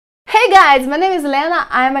Guys, my name is Elena,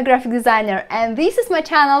 I am a graphic designer and this is my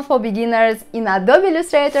channel for beginners in Adobe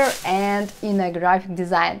Illustrator and in a graphic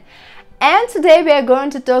design. And today we are going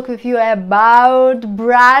to talk with you about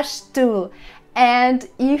brush tool. And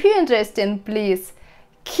if you're interested, please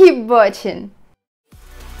keep watching.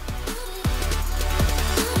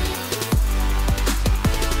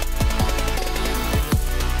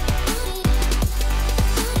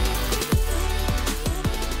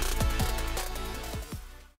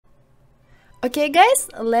 Okay guys,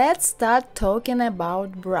 let's start talking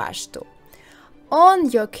about brush tool. On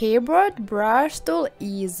your keyboard, brush tool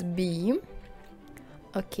is B.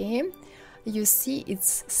 Okay, you see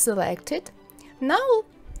it's selected. Now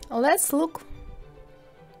let's look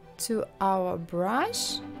to our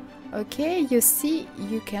brush. Okay, you see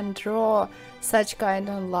you can draw such kind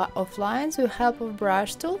of lines with help of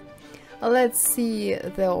brush tool. Let's see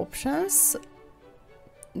the options.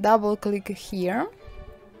 Double click here.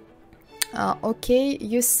 Okay,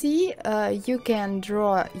 you see you can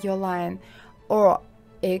draw your line or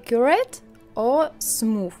accurate or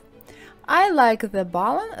smooth. I like the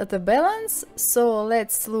balance, so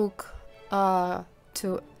let's look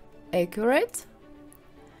to accurate.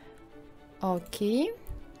 Okay,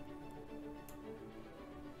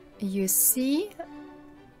 you see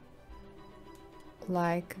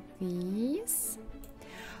like this.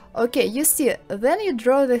 Okay, you see, then you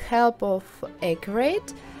draw the help of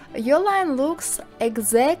accurate. Your line looks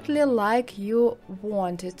exactly like you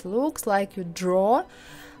want. It looks like you draw,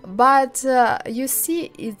 but you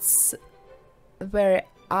see it's very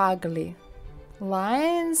ugly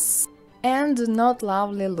lines and not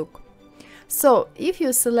lovely look. So if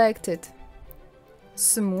you selected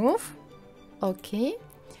smooth, okay,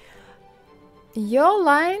 your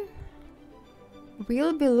line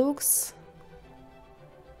will be looks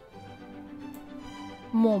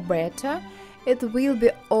more better. It will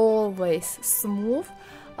be always smooth,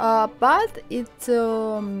 but it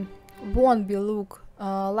won't be look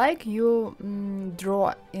like you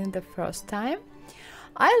draw in the first time.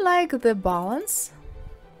 I like the balance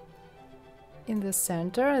in the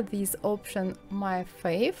center. This option my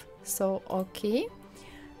fave, so okay.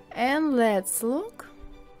 And let's look.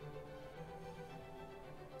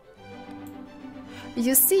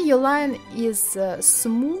 You see your line is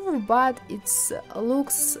smooth, but it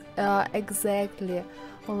looks exactly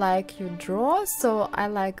like you draw, so I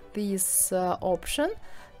like this option,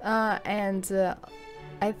 and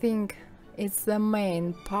I think it's the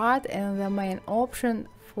main part and the main option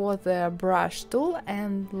for the brush tool.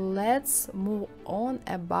 And let's move on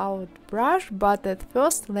about brush, but at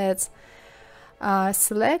first let's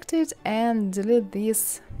select it and delete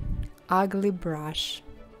this ugly brush,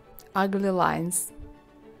 ugly lines.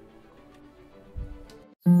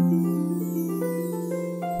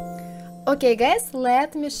 Okay guys,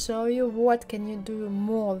 let me show you what can you do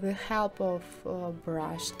more with the help of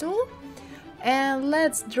brush tool. And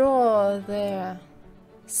let's draw the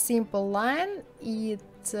simple line. It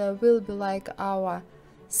will be like our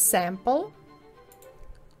sample.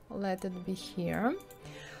 Let it be here.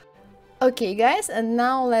 Okay guys, and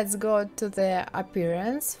now let's go to the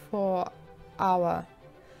appearance for our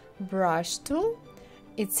brush tool.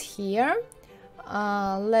 It's here.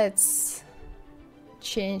 Let's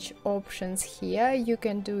change options here. You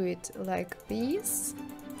can do it like this.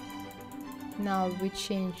 Now we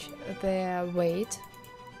change the weight,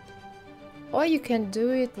 or you can do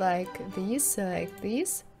it like this,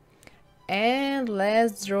 and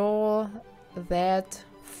let's draw that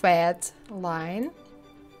fat line.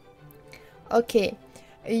 Okay,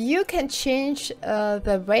 you can change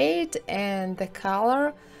the weight and the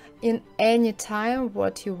color in any time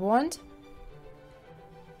what you want.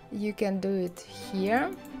 You can do it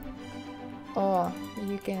here, or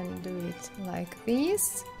you can do it like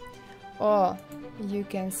this, or you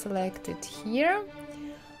can select it here,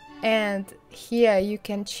 and here you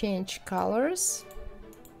can change colors.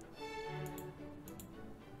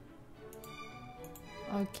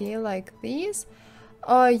 Okay, like this,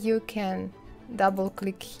 or you can double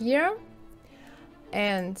click here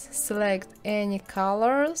and select any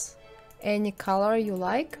colors, any color you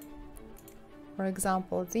like. For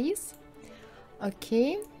example, this.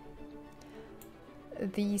 Okay,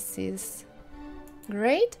 this is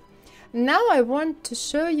great. Now I want to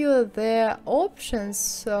show you the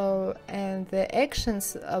options and the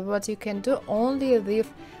actions what you can do only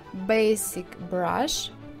with basic brush.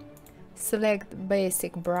 Select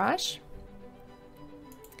basic brush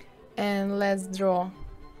and let's draw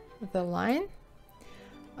the line.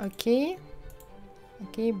 Okay,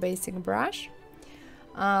 basic brush.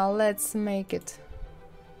 Let's make it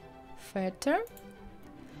fatter.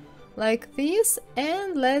 like this,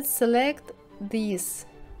 and let's select this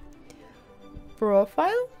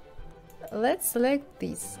profile. Let's select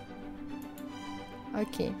this.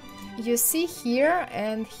 Okay, you see here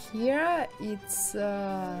and here it's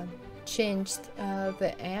changed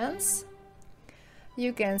the ends.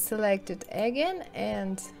 You can select it again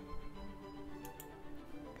and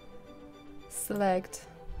select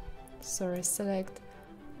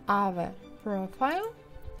other profile,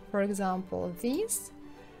 for example this,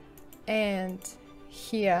 and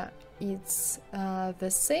here it's the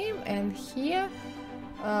same, and here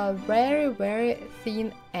very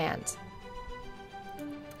thin end.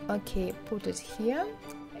 Okay, put it here,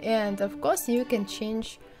 and of course you can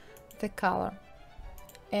change the color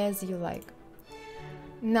as you like.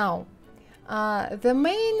 Now the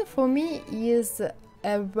main for me is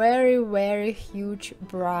a very huge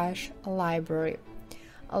brush library.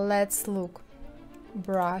 Let's look.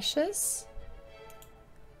 Brushes,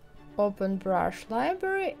 open brush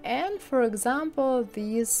library, and for example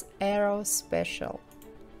this arrow special.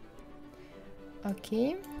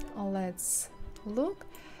 Okay, let's look.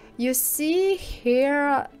 You see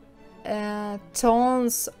here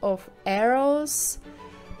tons of arrows,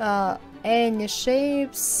 any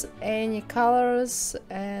shapes, any colors,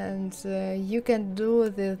 and you can do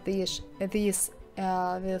with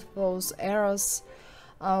those arrows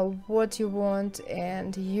what you want,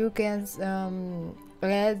 and you can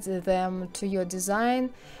add them to your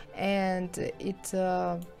design, and it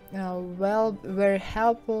very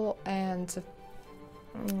helpful and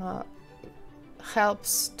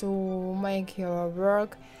helps to make your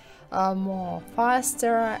work more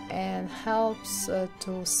faster, and helps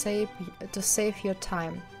to save your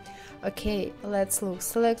time. Okay, let's look.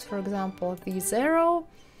 Select for example this arrow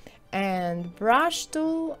and brush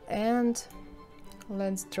tool, and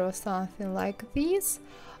let's draw something like this,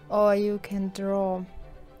 or you can draw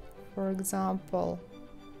for example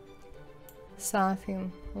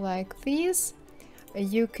something like this.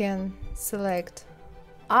 You can select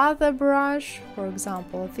other brush, for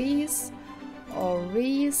example this, or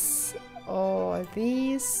this, or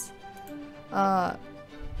this.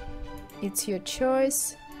 It's your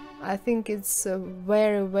choice. I think it's a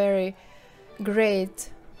very great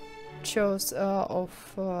choice of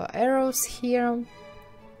arrows here.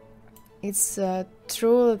 It's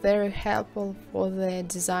truly very helpful for the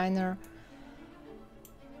designer.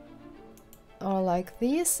 Or like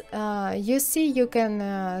this. You see, you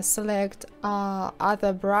can select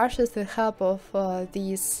other brushes with the help of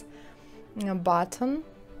this button,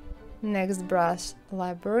 next brush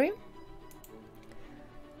library.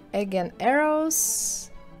 Again,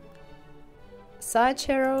 arrows, such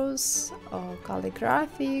arrows, or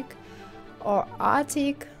calligraphic, or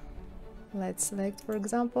artic. Let's select for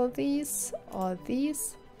example this or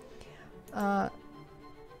this.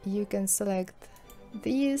 You can select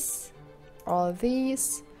this or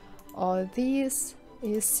this or this.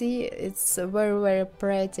 You see, it's a very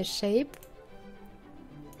pretty shape.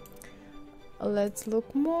 Let's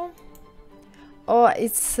look more. Oh,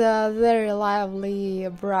 it's a very lively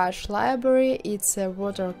brush library. It's a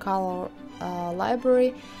watercolor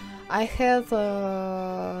library. I have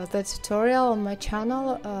the tutorial on my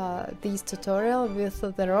channel, this tutorial with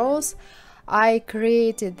the rose. I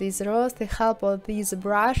created these rose with the help of these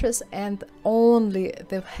brushes, and only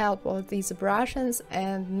the help of these brushes,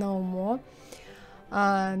 and no more.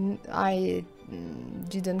 I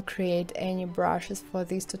didn't create any brushes for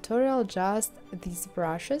this tutorial, just these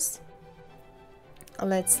brushes.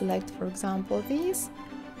 Let's select for example these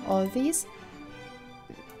or these.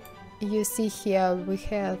 You see here we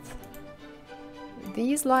have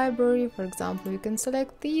this library. For example, you can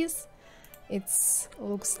select these. It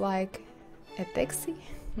looks like a taxi.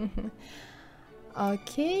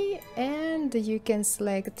 Okay, and you can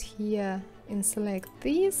select here and select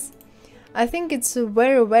this. I think it's a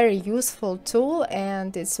very useful tool,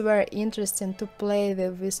 and it's very interesting to play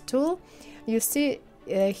with this tool. You see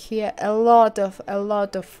here a lot of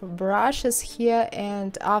brushes here,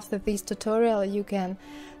 and after this tutorial you can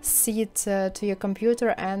sit to your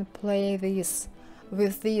computer and play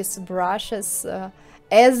with these brushes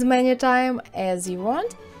as many times as you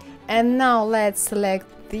want. And now let's select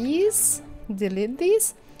these, delete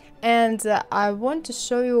this, and I want to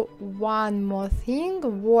show you one more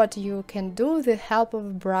thing what you can do with the help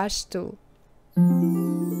of brush tool.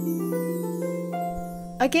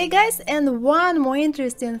 Okay guys, and one more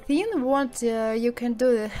interesting thing what you can do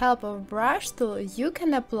with the help of brush tool, you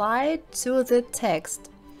can apply it to the text.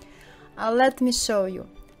 Let me show you.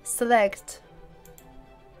 Select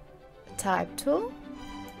type tool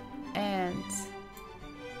and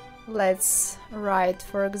let's write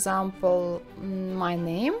for example my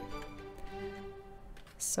name.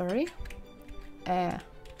 sorry,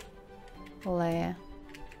 Elena.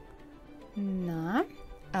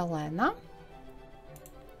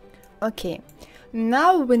 Okay,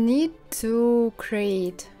 now we need to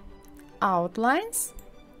create outlines.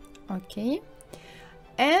 Okay,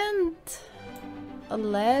 and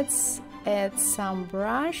let's add some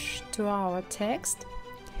brush to our text.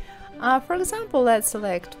 For example, let's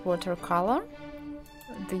select watercolor,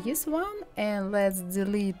 this one, and let's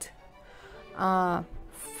delete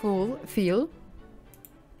full fill,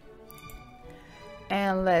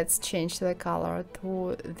 and let's change the color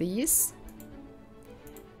to this.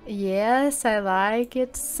 Yes, I like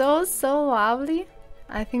it. So lovely.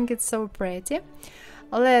 I think it's so pretty.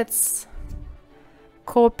 Let's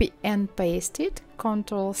copy and paste it.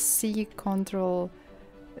 Ctrl C, Ctrl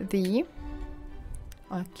V.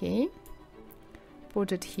 Okay,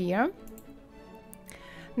 put it here.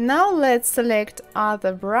 Now let's select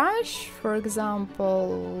other brush, for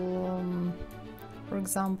example,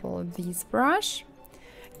 this brush.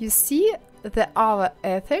 You see the other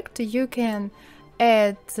effect. You can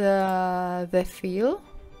add the fill.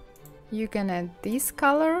 You can add this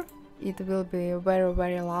color. It will be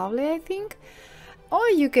very lovely, I think. Or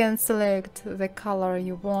you can select the color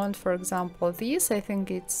you want. For example, this. I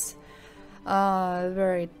think it's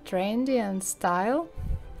very trendy and style.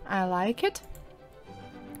 I like it,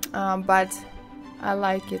 but I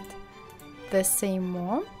like it the same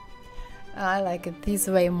more. I like it this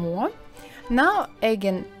way more. Now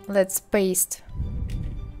again, let's paste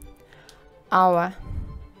our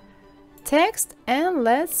text and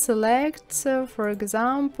let's select, for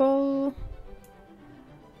example,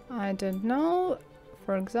 I don't know,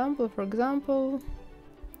 for example,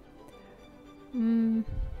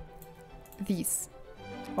 this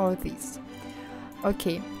or this.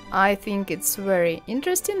 Okay, I think it's very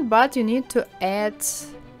interesting, but you need to add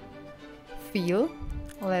fill.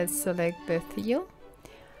 Let's select the fill.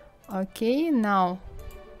 Okay, now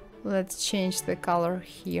let's change the color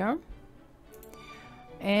here,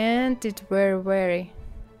 and it's very,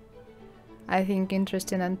 I think,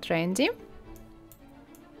 interesting and trendy.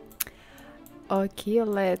 Okay,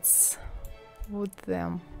 let's put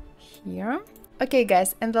them here. Okay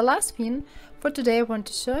guys, and the last thing for today I want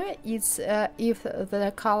to show you is if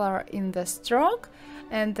the color in the stroke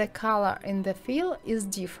and the color in the fill is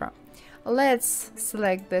different. Let's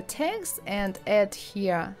select the text and add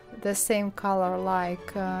here the same color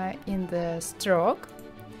like in the stroke.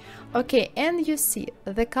 Okay, and you see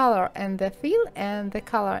the color and the fill and the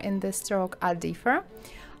color in the stroke are different.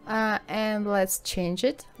 And let's change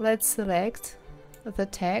it. Let's select the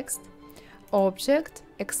text, object,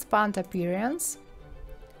 expand appearance.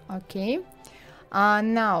 Okay,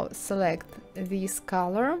 now select this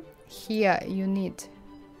color. Here you need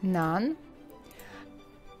none.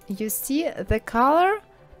 You see the color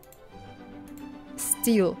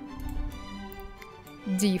still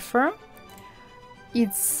differ.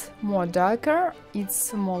 It's more darker,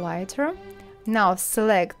 it's more lighter. Now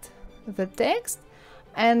select the text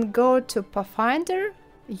and go to Pathfinder,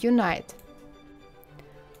 Unite.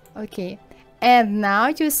 Okay, and now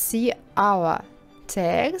you see our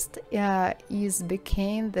text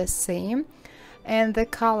became the same, and the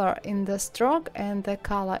color in the stroke and the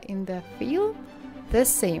color in the fill the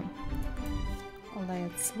same.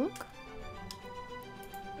 Let's look.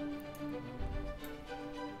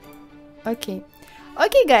 Okay,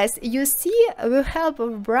 guys, you see with help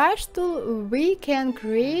of brush tool we can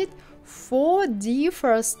create 4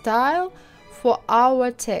 different styles for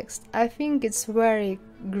our text. I think it's very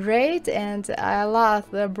great and I love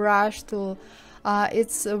the brush tool.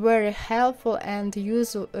 It's a very helpful and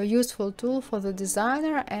useful tool for the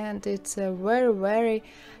designer, and it's a very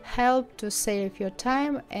help to save your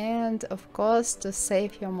time and of course to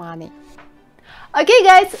save your money. Okay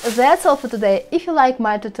guys, that's all for today. If you like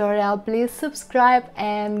my tutorial, please subscribe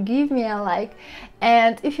and give me a like,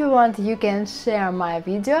 and if you want you can share my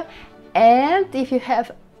video, and if you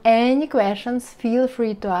have any questions feel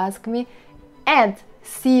free to ask me, and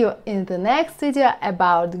see you in the next video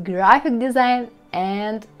about graphic design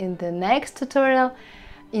and in the next tutorial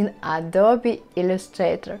in Adobe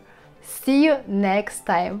Illustrator. See you next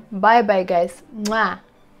time. Bye bye guys. Mwah.